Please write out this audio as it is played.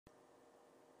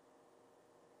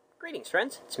Greetings,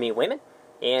 friends. It's me, Wayman,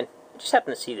 and I just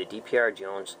happened to see the DPR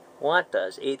Jones, What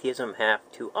Does Atheism Have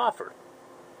to Offer?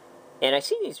 And I've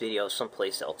seen these videos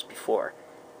someplace else before,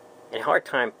 and a hard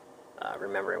time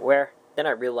remembering where. Then I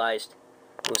realized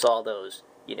it was all those,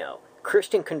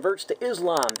 Christian converts to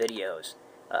Islam videos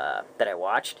that I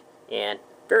watched, and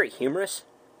very humorous.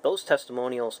 Those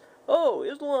testimonials, oh,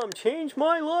 Islam changed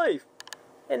my life.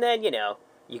 And then,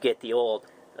 you get the old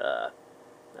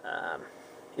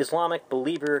Islamic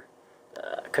believer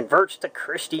converts to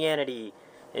Christianity,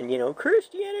 and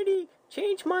Christianity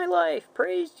changed my life,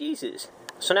 praise Jesus.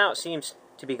 So now it seems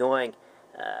to be going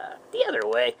the other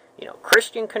way,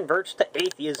 Christian converts to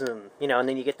atheism, and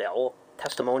then you get the old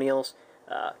testimonials.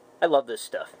 I love this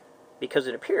stuff because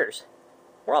it appears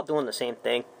we're all doing the same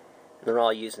thing, and they're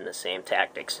all using the same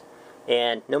tactics,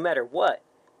 and no matter what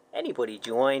anybody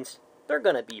joins, they're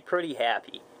going to be pretty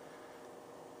happy.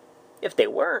 If they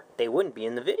weren't, they wouldn't be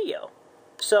in the video.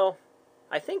 So,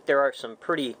 I think there are some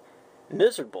pretty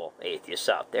miserable atheists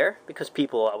out there, because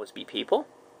people will always be people.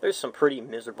 There's some pretty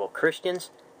miserable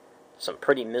Christians, some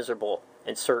pretty miserable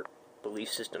insert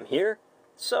belief system here.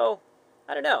 So,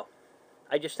 I don't know.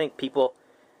 I just think people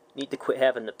need to quit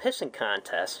having the pissing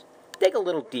contest, dig a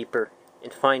little deeper,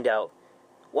 and find out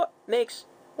what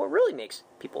really makes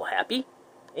people happy,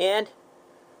 and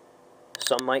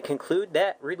some might conclude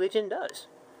that religion does.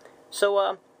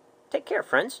 So, take care,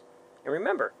 friends. And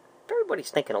remember, if everybody's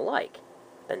thinking alike,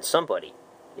 then somebody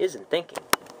isn't thinking.